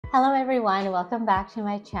Hello everyone, welcome back to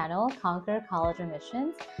my channel, Conquer College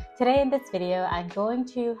Admissions. Today in this video, I'm going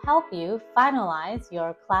to help you finalize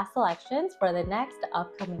your class selections for the next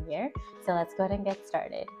upcoming year. So let's go ahead and get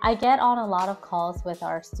started. I get on a lot of calls with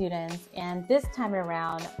our students, and this time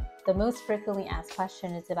around, the most frequently asked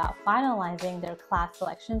question is about finalizing their class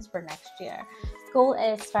selections for next year. School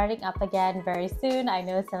is starting up again very soon. I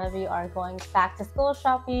know some of you are going back to school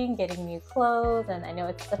shopping, getting new clothes, and I know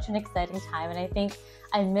it's such an exciting time, and I think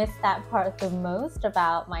I missed that part the most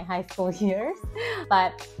about my high school years.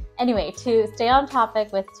 But anyway, to stay on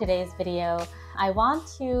topic with today's video, I want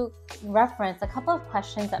to reference a couple of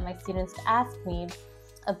questions that my students ask me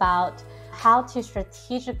about how to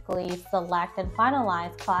strategically select and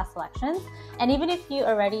finalize class selections. And even if you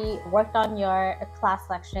already worked on your class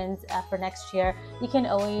selections for next year, you can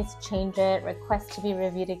always change it, request to be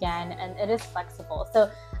reviewed again, and it is flexible. So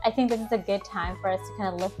I think this is a good time for us to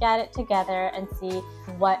kind of look at it together and see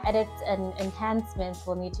what edits and enhancements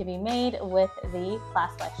will need to be made with the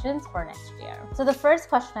class selections for next year. So the first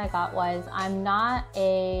question I got was, I'm not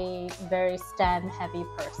a very STEM heavy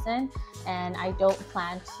person, and I don't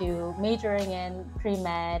plan to majoring in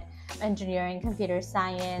pre-med, engineering, computer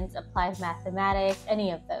science, applied mathematics,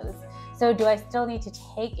 any of those. So do I still need to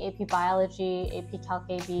take AP Biology, AP Calc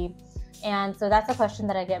AB? And so that's a question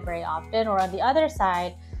that I get very often. Or on the other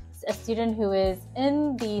side, a student who is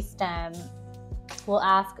in the STEM will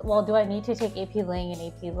ask, well, do I need to take AP Ling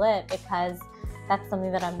and AP Lit because that's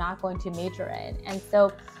something that I'm not going to major in? And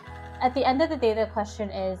so at the end of the day, the question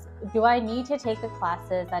is, do I need to take the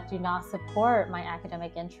classes that do not support my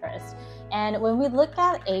academic interest? And when we look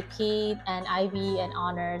at AP and IB and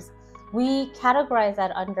honors, we categorize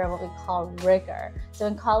that under what we call rigor. So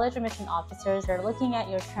when college admission officers are looking at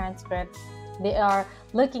your transcript, they are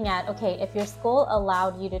looking at, okay, if your school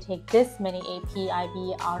allowed you to take this many AP,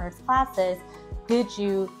 IB, honors classes, did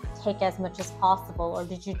you take as much as possible, or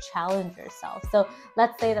did you challenge yourself? So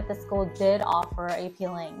let's say that the school did offer AP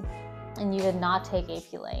Ling and you did not take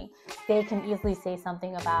AP Ling. They can easily say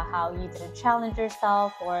something about how you didn't challenge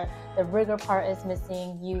yourself, or the rigor part is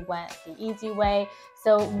missing, you went the easy way.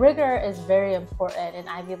 So rigor is very important in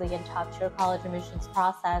Ivy League and top-tier college admissions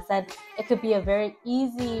process, and it could be a very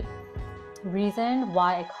easy reason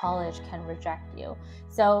why a college can reject you.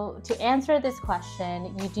 So to answer this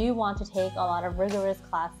question, you do want to take a lot of rigorous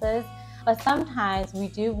classes, but sometimes we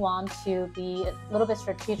do want to be a little bit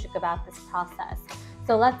strategic about this process.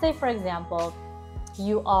 So let's say, for example,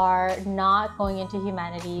 you are not going into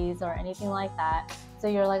humanities or anything like that. So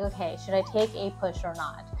you're like, okay, should I take APUSH or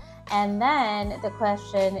not? And then the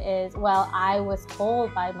question is, well, I was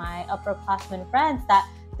told by my upperclassmen friends that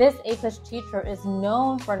this APUSH teacher is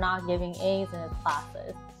known for not giving A's in his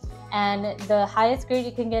classes, and the highest grade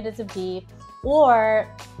you can get is a B, or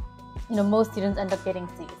most students end up getting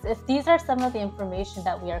C's. If these are some of the information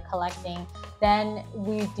that we are collecting, then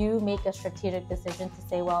we do make a strategic decision to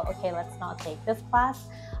say, well, okay, let's not take this class,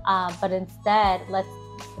 but instead let's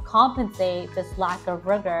compensate this lack of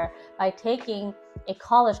rigor by taking a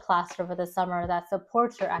college class over the summer that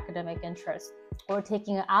supports your academic interests, or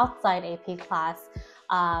taking an outside AP class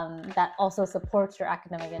that also supports your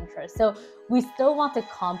academic interest. So we still want to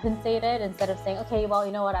compensate it instead of saying, okay, well,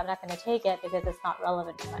 you know what, I'm not going to take it because it's not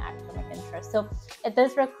relevant to my academic interest. So it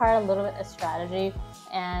does require a little bit of strategy.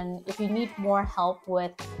 And if you need more help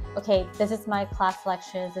with, okay, this is my class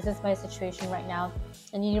selections, this is my situation right now,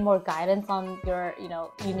 and you need more guidance on your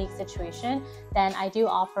unique situation, then I do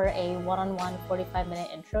offer a one-on-one 45-minute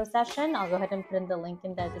intro session. I'll go ahead and put in the link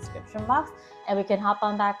in the description box, and we can hop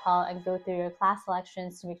on that call and go through your class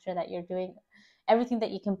selections to make sure that you're doing everything that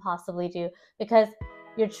you can possibly do, because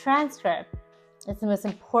your transcript is the most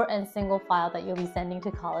important single file that you'll be sending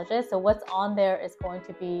to colleges. So what's on there is going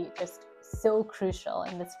to be just so crucial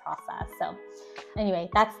in this process. So anyway,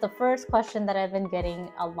 that's the first question that I've been getting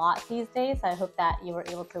a lot these days. I hope that you were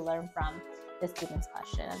able to learn from the student's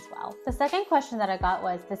question as well. The second question that I got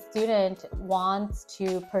was, the student wants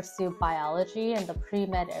to pursue biology in the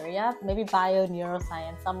pre-med area, maybe bio,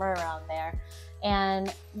 neuroscience, somewhere around there.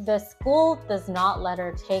 And the school does not let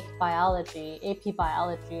her take biology, AP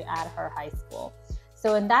biology at her high school.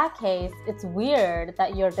 So in that case, it's weird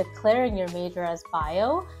that you're declaring your major as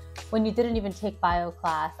bio when you didn't even take bio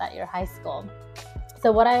class at your high school.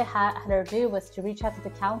 So what I had her do was to reach out to the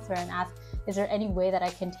counselor and ask, is there any way that I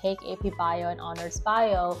can take AP Bio and Honors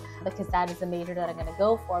Bio, because that is the major that I'm going to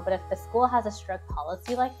go for. But if the school has a strict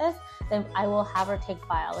policy like this, then I will have her take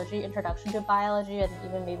biology, introduction to biology, and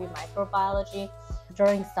even maybe microbiology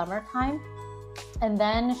during summertime. And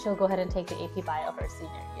then she'll go ahead and take the AP Bio her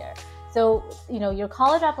senior year. So, your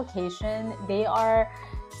college application, they are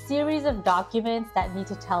series of documents that need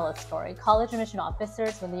to tell a story. College admission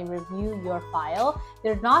officers, when they review your file,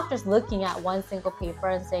 they're not just looking at one single paper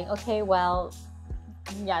and saying, okay, well,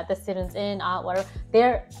 yeah, the student's in, out, whatever.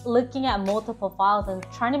 They're looking at multiple files and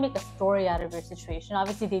trying to make a story out of your situation.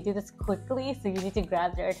 Obviously, they do this quickly, so you need to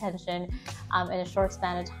grab their attention in a short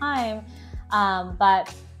span of time.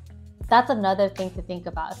 But that's another thing to think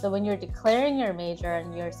about. So when you're declaring your major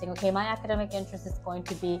and you're saying, okay, my academic interest is going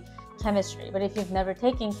to be chemistry, but if you've never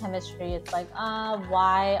taken chemistry, it's like,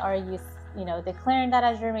 why are you declaring that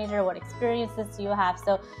as your major? What experiences do you have?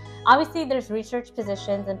 So obviously there's research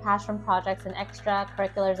positions and passion projects and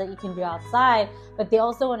extracurriculars that you can do outside, but they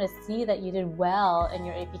also want to see that you did well in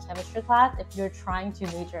your AP chemistry class if you're trying to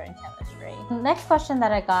major in chemistry. The next question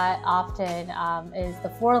that I got often is the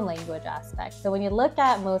foreign language aspect. So when you look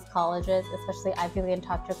at most colleges, especially Ivy League and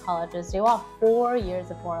top tier colleges, they want 4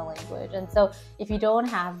 years of foreign language. And so if you don't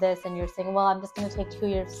have this and you're saying, well, I'm just going to take 2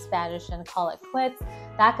 years of Spanish and call it quits,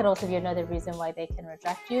 that could also be another reason why they can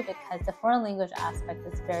reject you, because the foreign language aspect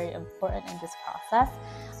is very important in this process.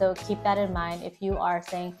 So keep that in mind. If you are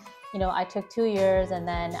saying, I took 2 years and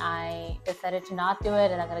then I decided to not do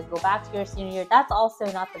it and I'm going to go back to your senior year, that's also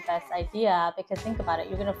not the best idea, because think about it,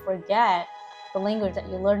 you're going to forget the language that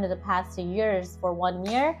you learned in the past 2 years for 1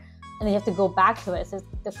 year, and then you have to go back to it. So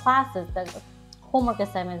the classes, the homework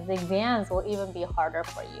assignments, the exams will even be harder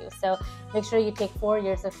for you. So make sure you take 4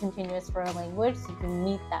 years of continuous foreign language so you can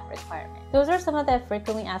meet that requirement. Those are some of the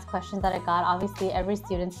frequently asked questions that I got. Obviously, every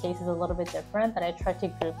student's case is a little bit different, but I tried to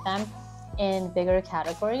group them in bigger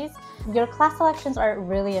categories. Your class selections are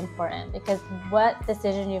really important, because what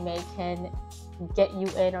decision you make can get you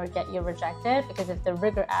in or get you rejected, because if the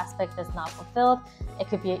rigor aspect is not fulfilled, it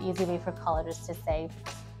could be an easy way for colleges to say,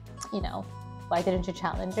 why didn't you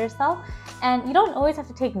challenge yourself? And you don't always have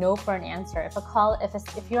to take no for an answer. If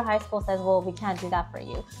your high school says, well, we can't do that for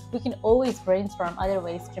you, we can always brainstorm other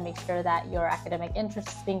ways to make sure that your academic interest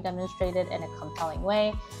is being demonstrated in a compelling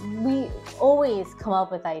way. We always come up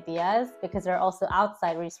with ideas, because there are also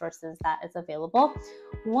outside resources that is available.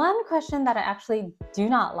 One question that I actually do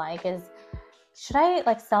not like is, should I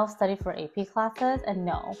self-study for AP classes? And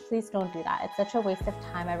no, please don't do that. It's such a waste of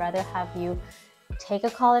time. I'd rather have you take a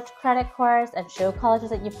college credit course and show colleges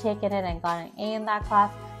that you've taken it and got an A in that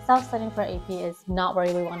class. Self-studying for AP is not where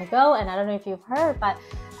you want to go. And I don't know if you've heard, but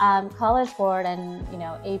College Board and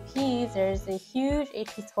APs, there's a huge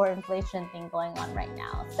AP score inflation thing going on right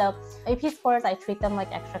now. So AP scores, I treat them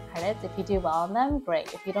like extra credits. If you do well on them,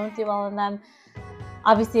 great. If you don't do well on them,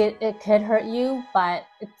 obviously it could hurt you, but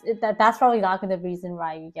that's probably not going to be the reason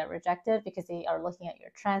why you get rejected, because they are looking at your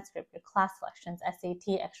transcript, your class selections,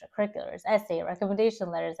 SAT, extracurriculars, essay, recommendation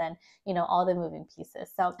letters, and all the moving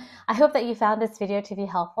pieces. So I hope that you found this video to be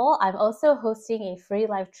helpful. I'm also hosting a free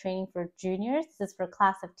live training for juniors. This is for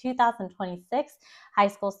class of 2026 high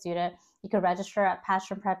school student. You can register at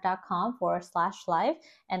passionprep.com/live,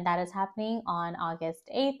 and that is happening on August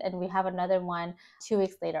 8th. And we have another one 2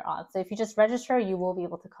 weeks later on. So if you just register, you will be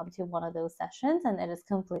able to come to one of those sessions, and it is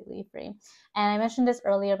completely free. And I mentioned this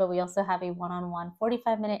earlier, but we also have a one-on-one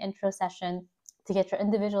 45-minute intro session to get your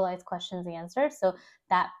individualized questions answered. So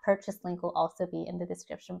that purchase link will also be in the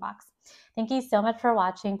description box. Thank you so much for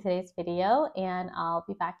watching today's video, and I'll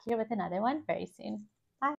be back here with another one very soon.